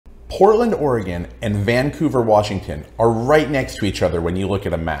Portland, Oregon and Vancouver, Washington are right next to each other when you look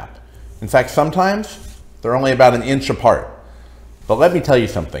at a map. In fact, sometimes they're only about an inch apart. But let me tell you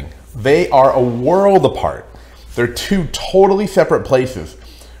something, they are a world apart. They're two totally separate places,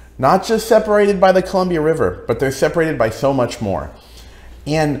 not just separated by the Columbia River, but they're separated by so much more.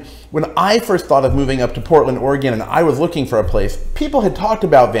 And when I first thought of moving up to Portland, Oregon, and I was looking for a place, people had talked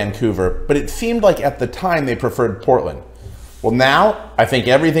about Vancouver, but it seemed like at the time they preferred Portland. Well, now I think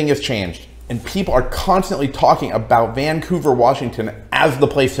everything has changed and people are constantly talking about Vancouver, Washington as the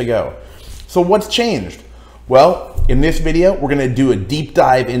place to go. So what's changed? Well, in this video, we're gonna do a deep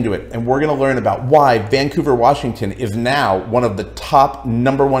dive into it and we're gonna learn about why Vancouver, Washington is now one of the top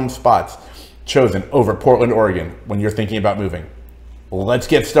 #1 spots chosen over Portland, Oregon when you're thinking about moving. Let's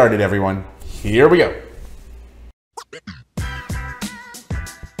get started, everyone. Here we go.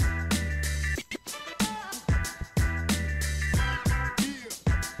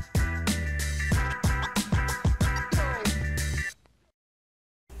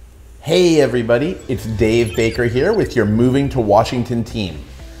 Hey everybody, it's Dave Baker here with your Moving to Washington team.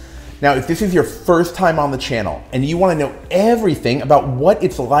 Now, if this is your first time on the channel and you want to know everything about what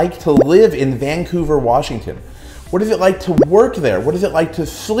it's like to live in Vancouver, Washington, what is it like to work there? What is it like to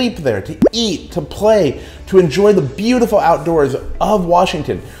sleep there, to eat, to play, to enjoy the beautiful outdoors of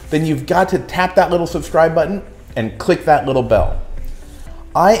Washington? Then you've got to tap that little subscribe button and click that little bell.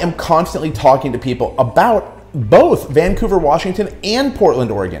 I am constantly talking to people about both Vancouver, Washington and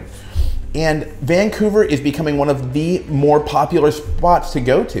Portland, Oregon. And Vancouver is becoming one of the more popular spots to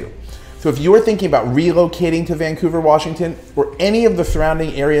go to. So if you're thinking about relocating to Vancouver, Washington, or any of the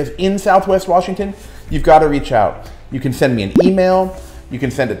surrounding areas in Southwest Washington, you've got to reach out. You can send me an email, you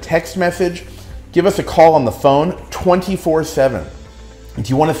can send a text message, give us a call on the phone 24/7. If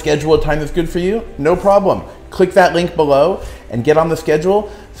you want to schedule a time that's good for you, no problem. Click that link below and get on the schedule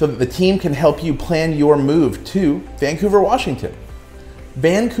so that the team can help you plan your move to Vancouver, Washington.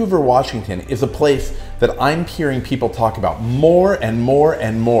 Vancouver, Washington is a place that I'm hearing people talk about more and more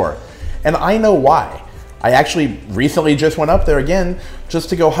and more. And I know why. I actually recently just went up there again just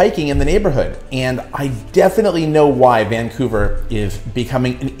to go hiking in the neighborhood. And I definitely know why Vancouver is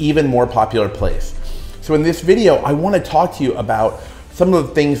becoming an even more popular place. So in this video, I want to talk to you about some of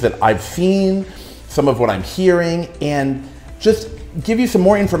the things that I've seen, some of what I'm hearing, and just give you some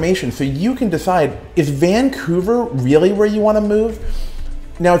more information so you can decide, is Vancouver really where you want to move?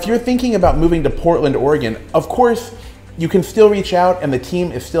 Now, if you're thinking about moving to Portland, Oregon, of course, you can still reach out and the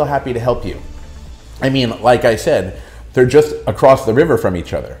team is still happy to help you. I mean, like I said, they're just across the river from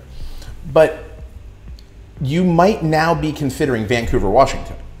each other. But you might now be considering Vancouver,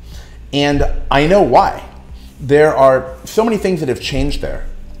 Washington. And I know why. There are so many things that have changed there.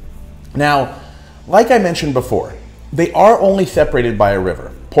 Now, like I mentioned before, they are only separated by a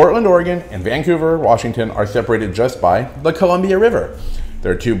river. Portland, Oregon and Vancouver, Washington are separated just by the Columbia River.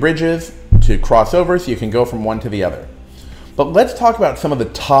 There are two bridges to cross over so you can go from one to the other. But let's talk about some of the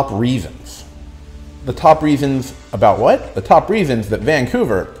top reasons. The top reasons about what? The top reasons that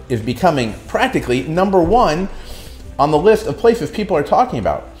Vancouver is becoming practically #1 on the list of places people are talking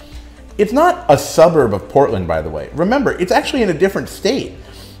about. It's not a suburb of Portland, by the way. Remember, it's actually in a different state.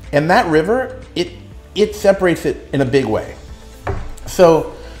 And that river, it separates it in a big way.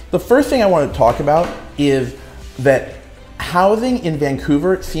 So the first thing I want to talk about is that housing in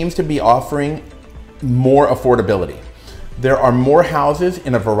Vancouver seems to be offering more affordability. There are more houses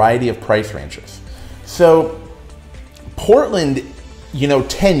in a variety of price ranges. So Portland,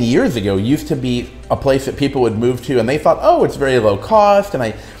 10 years ago used to be a place that people would move to and they thought, oh, it's very low cost and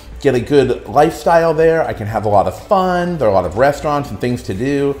I get a good lifestyle there. I can have a lot of fun. There are a lot of restaurants and things to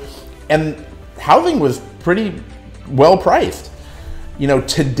do. And housing was pretty well priced.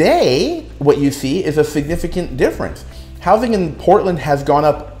 Today, what you see is a significant difference. Housing in Portland has gone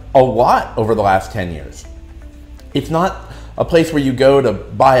up a lot over the last 10 years. It's not a place where you go to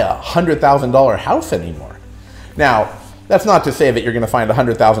buy a $100,000 house anymore. Now, that's not to say that you're going to find a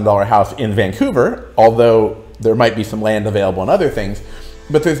 $100,000 house in Vancouver, although there might be some land available and other things,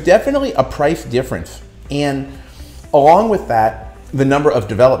 but there's definitely a price difference. And along with that, the number of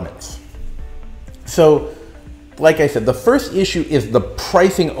developments. So, like I said, the first issue is the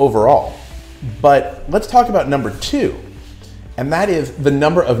pricing overall. But let's talk about #2, and that is the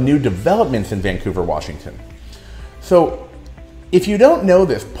number of new developments in Vancouver, Washington. So if you don't know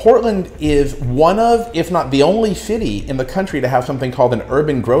this, Portland is one of, if not the only city in the country to have something called an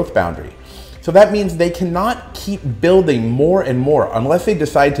urban growth boundary. So that means they cannot keep building more and more unless they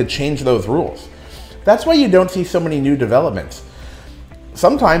decide to change those rules. That's why you don't see so many new developments.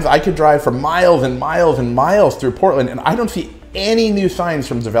 Sometimes I could drive for miles and miles and miles through Portland and I don't see any new signs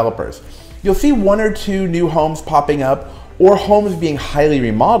from developers. You'll see one or two new homes popping up or homes being highly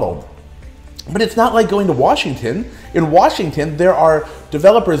remodeled. But it's not like going to Washington. In Washington, there are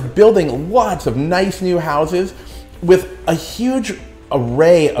developers building lots of nice new houses with a huge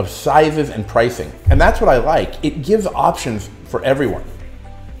array of sizes and pricing. And that's what I like. It gives options for everyone.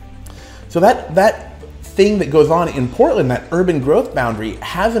 So that thing that goes on in Portland, that urban growth boundary,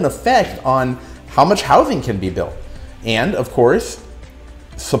 has an effect on how much housing can be built. And of course,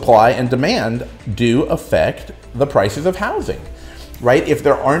 supply and demand do affect the prices of housing, right? If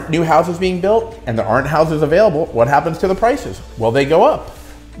there aren't new houses being built and there aren't houses available, what happens to the prices? Well, they go up.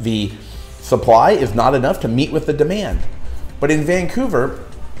 The supply is not enough to meet with the demand. But in Vancouver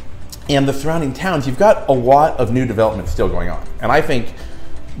and the surrounding towns, you've got a lot of new development still going on. And I think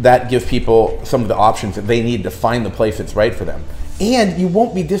that gives people some of the options that they need to find the place that's right for them. And you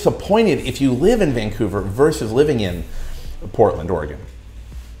won't be disappointed if you live in Vancouver versus living in Portland, Oregon.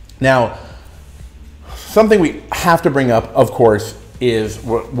 Now, something we have to bring up, of course, is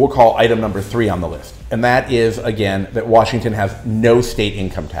what we'll call item number 3 on the list. And that is, again, that Washington has no state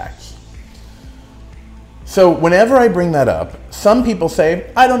income tax. So whenever I bring that up, some people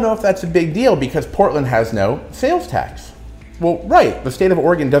say, I don't know if that's a big deal because Portland has no sales tax. Well, right, the state of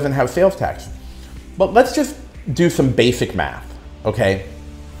Oregon doesn't have sales tax. But let's just do some basic math, okay?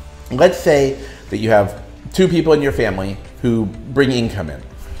 Let's say that you have 2 people in your family who bring income in.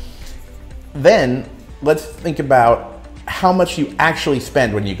 Then let's think about how much you actually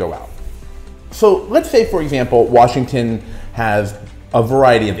spend when you go out. So let's say, for example, Washington has a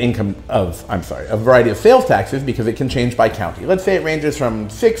variety of sales taxes because it can change by county. Let's say it ranges from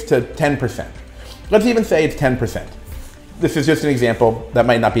 6 to 10%. Let's even say it's 10%. This is just an example. That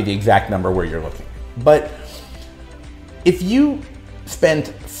might not be the exact number where you're looking. But if you spent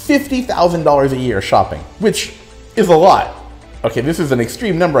 $50,000 a year shopping, which is a lot, okay, this is an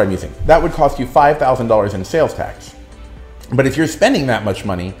extreme number I'm using, that would cost you $5,000 in sales tax. But if you're spending that much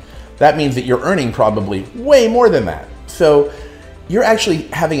money, that means that you're earning probably way more than that. So you're actually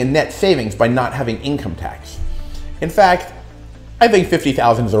having a net savings by not having income tax. In fact, I think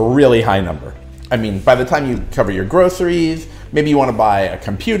 50,000 is a really high number. I mean, by the time you cover your groceries, maybe you want to buy a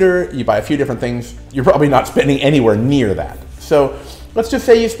computer, you buy a few different things, you're probably not spending anywhere near that. So let's just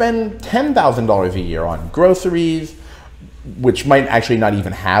say you spend $10,000 a year on groceries, which might actually not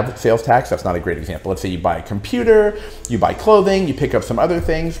even have sales tax. That's not a great example. Let's say you buy a computer, you buy clothing, you pick up some other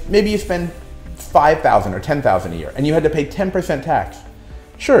things. Maybe you spend $5,000 or $10,000 a year and you had to pay 10% tax.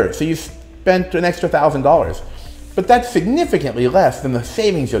 Sure, so you spent an extra $1,000, but that's significantly less than the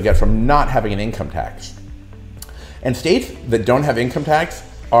savings you'll get from not having an income tax. And states that don't have income tax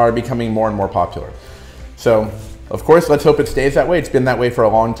are becoming more and more popular. So, of course, let's hope it stays that way. It's been that way for a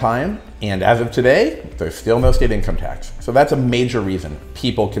long time. And as of today, there's still no state income tax. So that's a major reason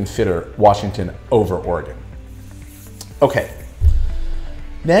people consider Washington over Oregon. Okay.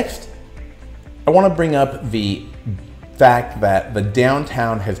 Next, I want to bring up the fact that the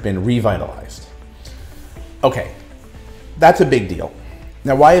downtown has been revitalized. Okay, that's a big deal.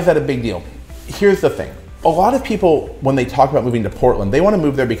 Now, why is that a big deal? Here's the thing. A lot of people, when they talk about moving to Portland, they want to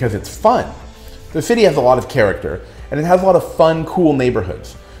move there because it's fun. The city has a lot of character, and it has a lot of fun, cool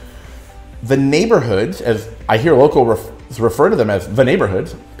neighborhoods. The neighborhoods, as I hear locals refer to them as the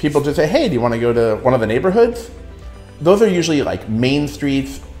neighborhoods, people just say, hey, do you want to go to one of the neighborhoods? Those are usually like main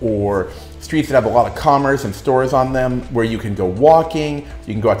streets or streets that have a lot of commerce and stores on them where you can go walking,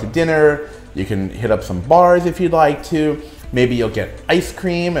 you can go out to dinner, you can hit up some bars if you'd like to. Maybe you'll get ice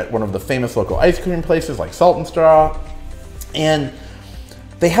cream at one of the famous local ice cream places like Salt and Straw. And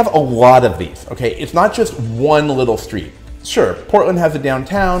they have a lot of these, okay? It's not just one little street. Sure, Portland has a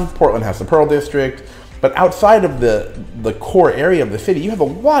downtown, Portland has the Pearl District, but outside of the core area of the city, you have a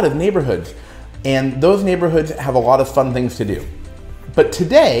lot of neighborhoods, and those neighborhoods have a lot of fun things to do. But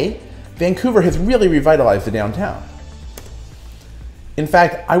today, Vancouver has really revitalized the downtown. In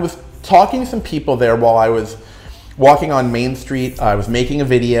fact, I was talking to some people there while I was walking on Main Street. I was making a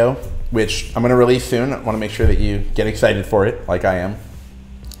video, which I'm gonna release soon. I wanna make sure that you get excited for it, like I am.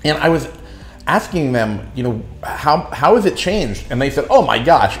 And I was asking them, you know, how has it changed? And they said, oh my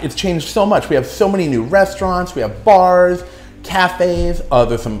gosh, it's changed so much. We have so many new restaurants, we have bars, cafes,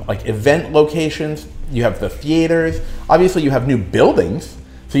 there's some like event locations, you have the theaters, obviously you have new buildings.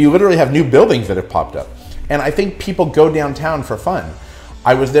 So you literally have new buildings that have popped up. And I think people go downtown for fun.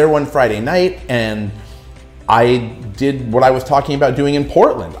 I was there one Friday night and I did what I was talking about doing in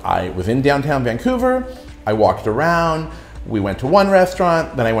Portland. I was in downtown Vancouver, I walked around, we went to one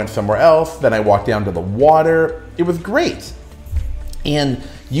restaurant, then I went somewhere else, then I walked down to the water. It was great. And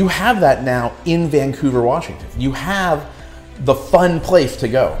you have that now in Vancouver, Washington. You have the fun place to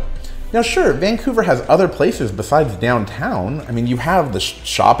go. Now, sure, Vancouver has other places besides downtown. I mean, you have the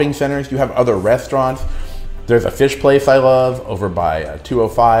shopping centers, you have other restaurants. There's a fish place I love over by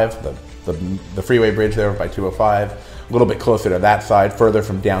 205, the freeway bridge there by 205, a little bit closer to that side, further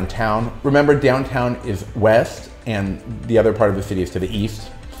from downtown. Remember, downtown is west and the other part of the city is to the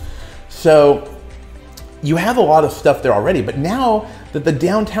east. So you have a lot of stuff there already, but now that the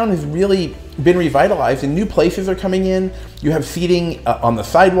downtown has really been revitalized and new places are coming in, you have seating on the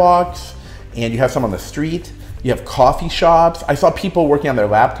sidewalks and you have some on the street. You have coffee shops. I saw people working on their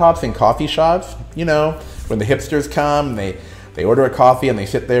laptops in coffee shops. You know, when the hipsters come, they order a coffee and they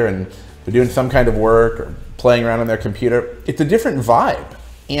sit there and they're doing some kind of work or playing around on their computer. It's a different vibe.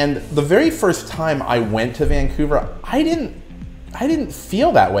 And the very first time I went to Vancouver, I didn't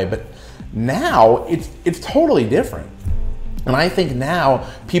feel that way, but now it's totally different. And I think now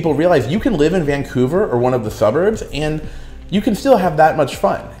people realize you can live in Vancouver or one of the suburbs and you can still have that much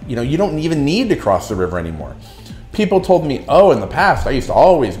fun. You know, you don't even need to cross the river anymore. People told me, oh, in the past, I used to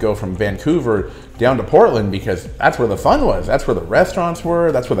always go from Vancouver down to Portland because that's where the fun was. That's where the restaurants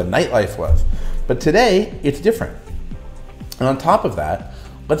were. That's where the nightlife was. But today, it's different. And on top of that,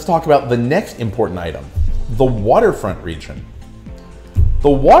 let's talk about the next important item, the waterfront region. The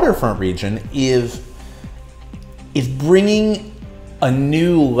waterfront region is bringing a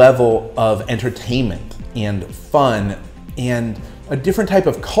new level of entertainment and fun and a different type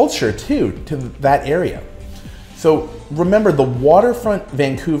of culture too to that area. So remember, the waterfront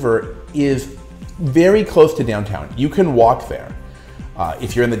Vancouver is very close to downtown. You can walk there.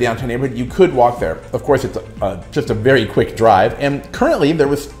 If you're in the downtown neighborhood, you could walk there. Of course, it's just a very quick drive. And currently there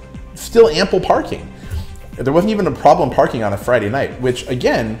was still ample parking. There wasn't even a problem parking on a Friday night, which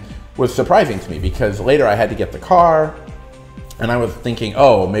again was surprising to me because later I had to get the car and I was thinking,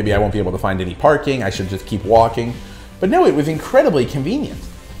 oh, maybe I won't be able to find any parking. I should just keep walking. But no, it was incredibly convenient.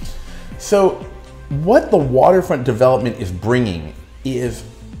 So what the waterfront development is bringing is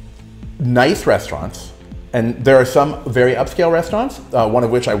nice restaurants, and there are some very upscale restaurants, one of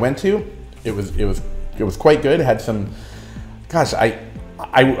which I went to. It was quite good. It had some, gosh,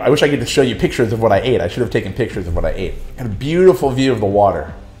 I wish I could just show you pictures of what I ate. I should have taken pictures of what I ate. Had a beautiful view of the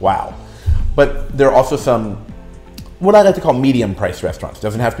water. Wow. But there are also some, what I like to call medium priced restaurants.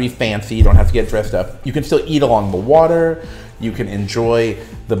 Doesn't have to be fancy, you don't have to get dressed up. You can still eat along the water. You can enjoy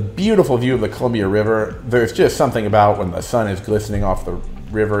the beautiful view of the Columbia River. There's just something about when the sun is glistening off the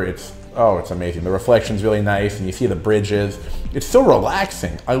river. It's amazing. The reflection's really nice and you see the bridges. It's so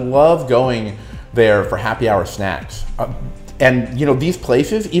relaxing. I love going there for happy hour snacks. And you know, these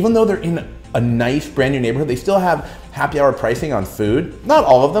places, even though they're in a nice brand new neighborhood, they still have happy hour pricing on food. Not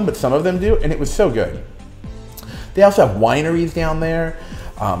all of them, but some of them do, and it was so good. They also have wineries down there.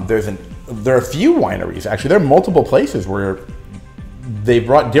 There are a few wineries, actually. There are multiple places where they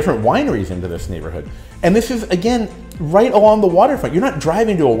brought different wineries into this neighborhood. And this is, again, right along the waterfront. You're not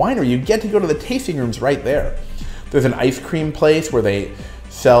driving to a winery. You get to go to the tasting rooms right there. There's an ice cream place where they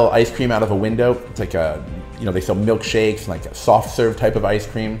sell ice cream out of a window. It's like they sell milkshakes, like a soft serve type of ice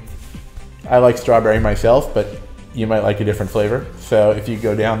cream. I like strawberry myself, but you might like a different flavor. So if you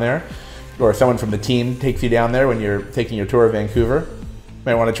go down there, or someone from the team takes you down there when you're taking your tour of Vancouver, you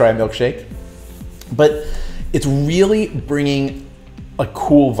might want to try a milkshake. But it's really bringing a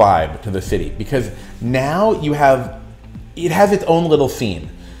cool vibe to the city because now it has its own little scene.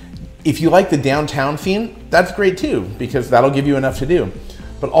 If you like the downtown scene, that's great too, because that'll give you enough to do.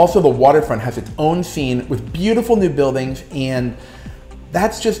 But also the waterfront has its own scene with beautiful new buildings, and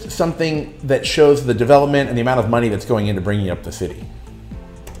that's just something that shows the development and the amount of money that's going into bringing up the city.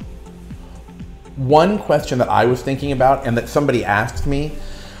 One question that I was thinking about and that somebody asked me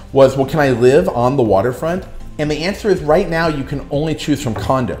was, well, can I live on the waterfront? And the answer is right now you can only choose from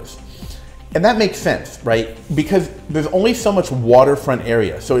condos. And that makes sense, right? Because there's only so much waterfront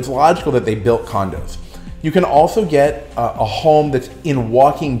area. So it's logical that they built condos. You can also get a home that's in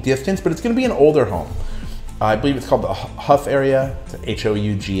walking distance, but it's going to be an older home. I believe it's called the Huff area, it's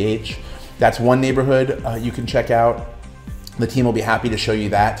H-O-U-G-H. That's one neighborhood you can check out. The team will be happy to show you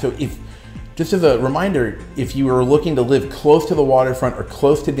that. So just as a reminder, if you are looking to live close to the waterfront or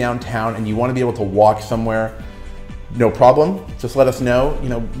close to downtown and you want to be able to walk somewhere, no problem. Just let us know. You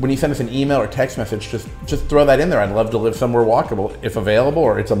know, when you send us an email or text message, just throw that in there. I'd love to live somewhere walkable if available,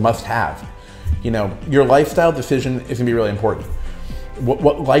 or it's a must-have. You know, your lifestyle decision is gonna be really important.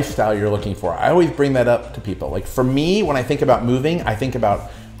 What lifestyle you're looking for. I always bring that up to people. Like for me, when I think about moving, I think about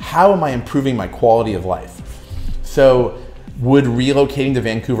how am I improving my quality of life? So would relocating to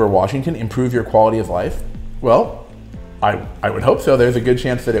Vancouver, Washington improve your quality of life? Well, I would hope so. There's a good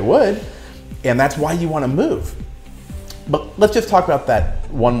chance that it would. And that's why you want to move. But let's just talk about that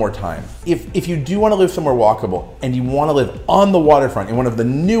one more time. If you do want to live somewhere walkable and you want to live on the waterfront in one of the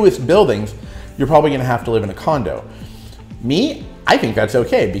newest buildings, you're probably going to have to live in a condo. Me, I think that's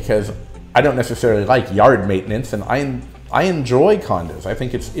okay because I don't necessarily like yard maintenance, and I enjoy condos. I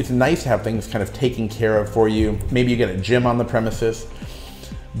think it's nice to have things kind of taken care of for you. Maybe you get a gym on the premises,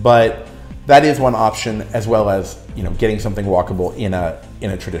 but that is one option, as well as, you know, getting something walkable in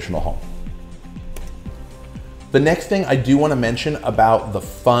a traditional home. The next thing I do want to mention about the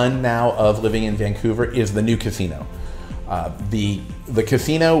fun now of living in Vancouver is the new casino. The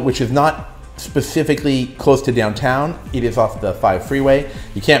casino, which is not specifically close to downtown, it is off the 5 freeway.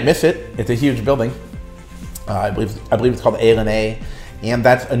 You can't miss it. It's a huge building. I believe it's called A&A, and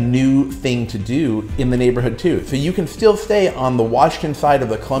that's a new thing to do in the neighborhood too. So you can still stay on the Washington side of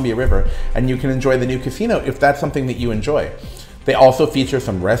the Columbia River, and you can enjoy the new casino if that's something that you enjoy. They also feature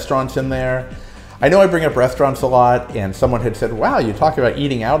some restaurants in there. I know I bring up restaurants a lot, and someone had said, wow, you talk about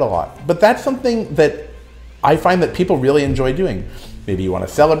eating out a lot. But that's something that I find that people really enjoy doing. Maybe you want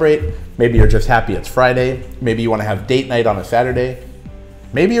to celebrate. Maybe you're just happy it's Friday. Maybe you want to have date night on a Saturday.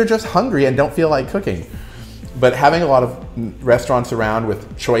 Maybe you're just hungry and don't feel like cooking. But having a lot of restaurants around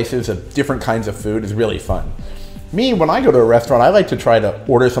with choices of different kinds of food is really fun. Me, when I go to a restaurant, I like to try to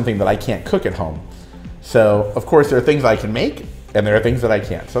order something that I can't cook at home. So, of course, there are things I can make, and there are things that I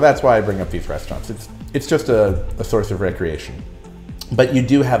can't. So that's why I bring up these restaurants. It's just a source of recreation. But you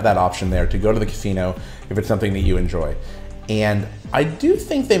do have that option there to go to the casino if it's something that you enjoy. And I do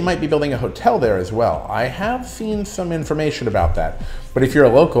think they might be building a hotel there as well. I have seen some information about that. But if you're a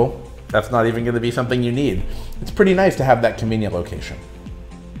local, that's not even going to be something you need. It's pretty nice to have that convenient location.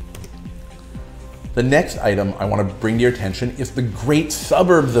 The next item I want to bring to your attention is the great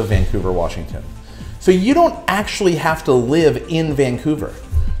suburbs of Vancouver, Washington. So you don't actually have to live in Vancouver.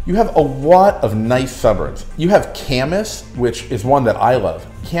 You have a lot of nice suburbs. You have Camas, which is one that I love.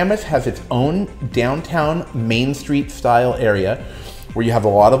 Camas has its own downtown Main Street style area where you have a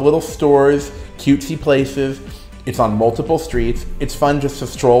lot of little stores, cutesy places. It's on multiple streets. It's fun just to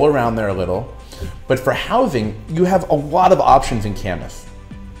stroll around there a little. But for housing, you have a lot of options in Camas.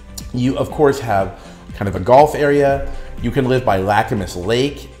 You, of course, have kind of a golf area. You can live by Lacamas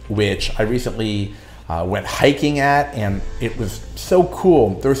Lake, which I recently went hiking at, and it was so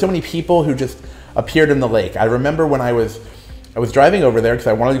cool. There were so many people who just appeared in the lake. I remember when I was driving over there because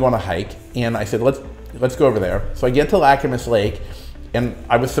I wanted to go on a hike, and I said, let's go over there. So I get to Lacamas Lake, and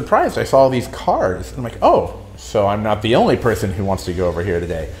I was surprised. I saw all these cars, and I'm like, oh, so I'm not the only person who wants to go over here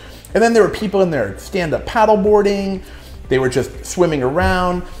today. And then there were people in there stand-up paddleboarding. They were just swimming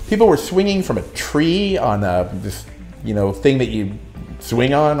around. People were swinging from a tree on this, you know, thing that you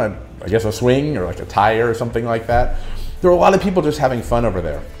swing on. I guess a swing or like a tire or something like that. There were a lot of people just having fun over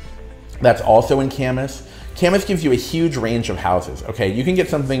there. That's also in Camas. Camas gives you a huge range of houses. Okay, you can get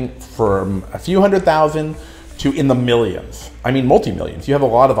something from a few $100,000 to in the millions. I mean, multi-millions. You have a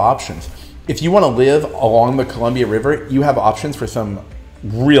lot of options. If you want to live along the Columbia River, you have options for some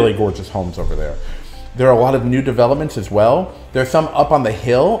really gorgeous homes over there. There are a lot of new developments as well. There are some up on the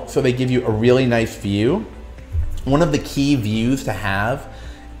hill, so they give you a really nice view. One of the key views to have,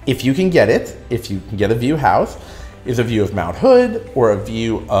 if you can get it, if you can get a view house, is a view of Mount Hood or a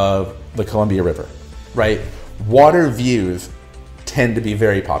view of the Columbia River, right? Water views tend to be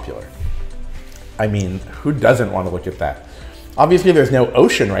very popular. I mean, who doesn't want to look at that? Obviously, there's no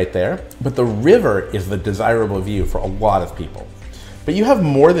ocean right there, but the river is the desirable view for a lot of people. But you have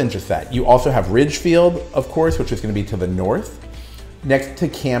more than just that. You also have Ridgefield, of course, which is going to be to the north. Next to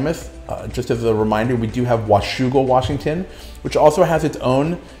Camas, just as a reminder, we do have Washougal, Washington, which also has its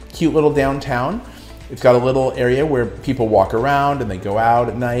own cute little downtown. It's got a little area where people walk around and they go out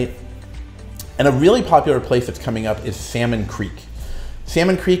at night. And a really popular place that's coming up is Salmon Creek.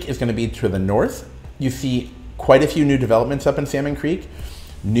 Salmon Creek is going to be to the north. You see quite a few new developments up in Salmon Creek.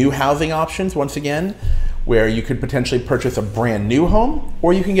 New housing options, once again, where you could potentially purchase a brand new home,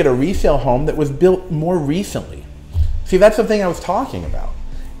 or you can get a resale home that was built more recently. See, that's the thing I was talking about.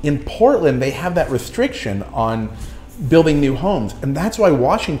 In Portland, they have that restriction on building new homes, and that's why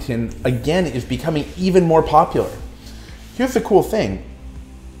Washington, again, is becoming even more popular. Here's the cool thing.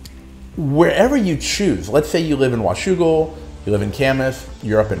 Wherever you choose, let's say you live in Washougal, you live in Camas,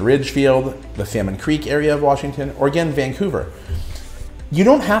 you're up in Ridgefield, the Salmon Creek area of Washington, or again, Vancouver. You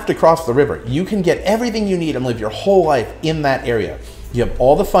don't have to cross the river. You can get everything you need and live your whole life in that area. You have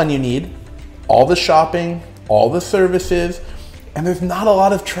all the fun you need, all the shopping, all the services, and there's not a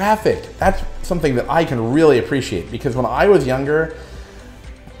lot of traffic. That's something that I can really appreciate, because when I was younger,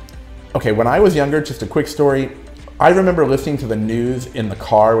 just a quick story, I remember listening to the news in the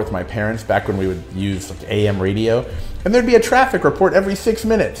car with my parents back when we would use like AM radio, and there'd be a traffic report every 6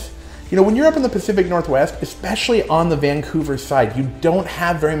 minutes. You know, when you're up in the Pacific Northwest, especially on the Vancouver side, you don't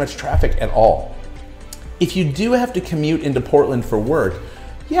have very much traffic at all. If you do have to commute into Portland for work,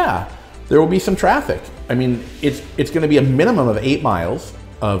 yeah, there will be some traffic. I mean, it's gonna be a minimum of 8 miles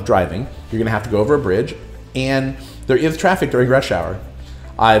of driving. You're gonna have to go over a bridge, and there is traffic during rush hour.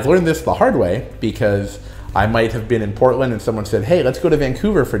 I've learned this the hard way because I might have been in Portland and someone said, hey, let's go to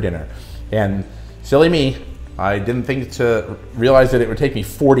Vancouver for dinner. And silly me, I didn't think to realize that it would take me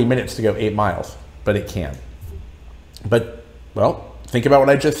 40 minutes to go 8 miles, but it can. But, well, think about what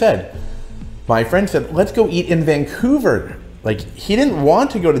I just said. My friend said, let's go eat in Vancouver. Like, he didn't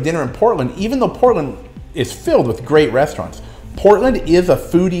want to go to dinner in Portland, even though Portland is filled with great restaurants. Portland is a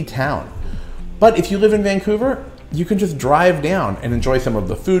foodie town. But if you live in Vancouver, you can just drive down and enjoy some of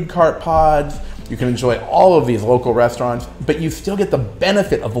the food cart pods. You can enjoy all of these local restaurants, but you still get the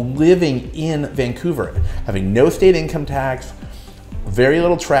benefit of living in Vancouver, having no state income tax, very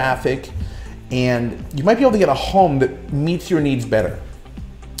little traffic, and you might be able to get a home that meets your needs better.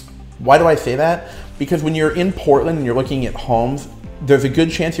 Why do I say that? Because when you're in Portland and you're looking at homes, there's a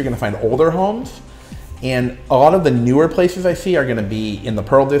good chance you're gonna find older homes, and a lot of the newer places I see are gonna be in the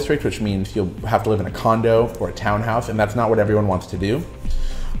Pearl District, which means you'll have to live in a condo or a townhouse, and that's not what everyone wants to do.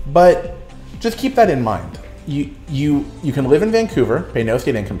 But just keep that in mind. You can live in Vancouver, pay no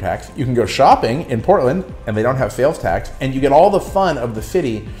state income tax. You can go shopping in Portland, and they don't have sales tax, and you get all the fun of the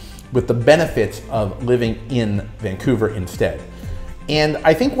city with the benefits of living in Vancouver instead. And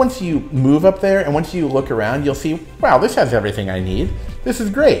I think once you move up there and once you look around, you'll see, wow, this has everything I need. This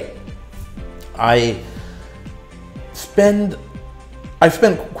is great. I spent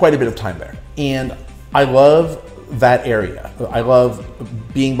quite a bit of time there, and I love that area. I love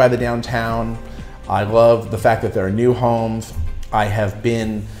being by the downtown. I love the fact that there are new homes. I have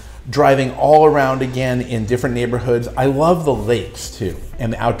been driving all around again in different neighborhoods. I love the lakes too,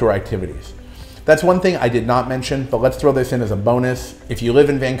 and the outdoor activities. That's one thing I did not mention, but let's throw this in as a bonus. If you live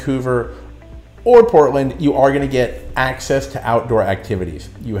in Vancouver or Portland, you are gonna get access to outdoor activities.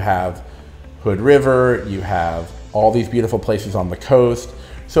 You have Hood River, you have all these beautiful places on the coast.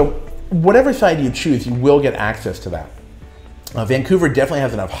 So whatever side you choose, you will get access to that. Vancouver definitely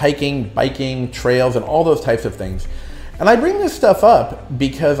has enough hiking, biking, trails, and all those types of things. And I bring this stuff up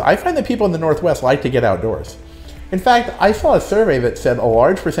because I find that people in the Northwest like to get outdoors. In fact, I saw a survey that said a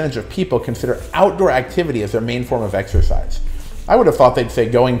large percentage of people consider outdoor activity as their main form of exercise. I would have thought they'd say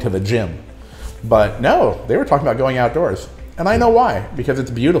going to the gym, but no, they were talking about going outdoors. And I know why, because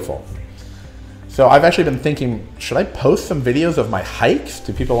it's beautiful. So I've actually been thinking, should I post some videos of my hikes?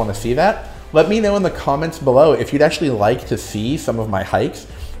 Do people want to see that? Let me know in the comments below if you'd actually like to see some of my hikes.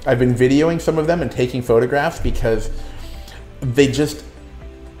 I've been videoing some of them and taking photographs because they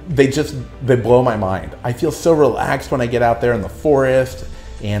blow my mind. I feel so relaxed when I get out there in the forest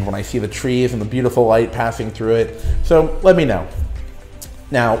and when I see the trees and the beautiful light passing through it. So let me know.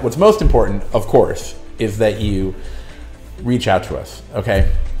 Now, what's most important, of course, is that you reach out to us,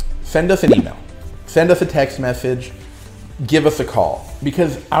 okay? Send us an email. Send us a text message, give us a call,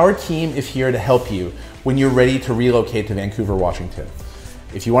 because our team is here to help you when you're ready to relocate to Vancouver, Washington.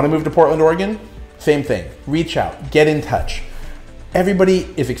 If you want to move to Portland, Oregon, same thing. Reach out, get in touch.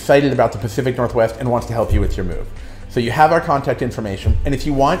 Everybody is excited about the Pacific Northwest and wants to help you with your move. So you have our contact information, and if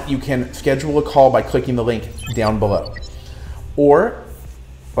you want, you can schedule a call by clicking the link down below. Or,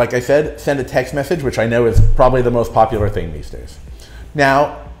 like I said, send a text message, which I know is probably the most popular thing these days.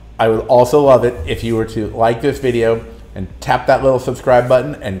 Now, I would also love it if you were to like this video and tap that little subscribe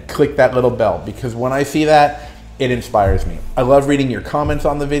button and click that little bell, because when I see that, it inspires me. I love reading your comments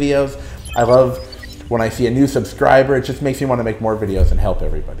on the videos. I love when I see a new subscriber. It just makes me want to make more videos and help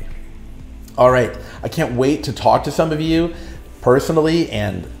everybody. All right, I can't wait to talk to some of you personally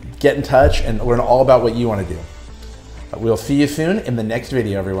and get in touch and learn all about what you want to do. We'll see you soon in the next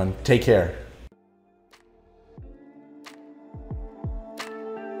video, everyone. Take care.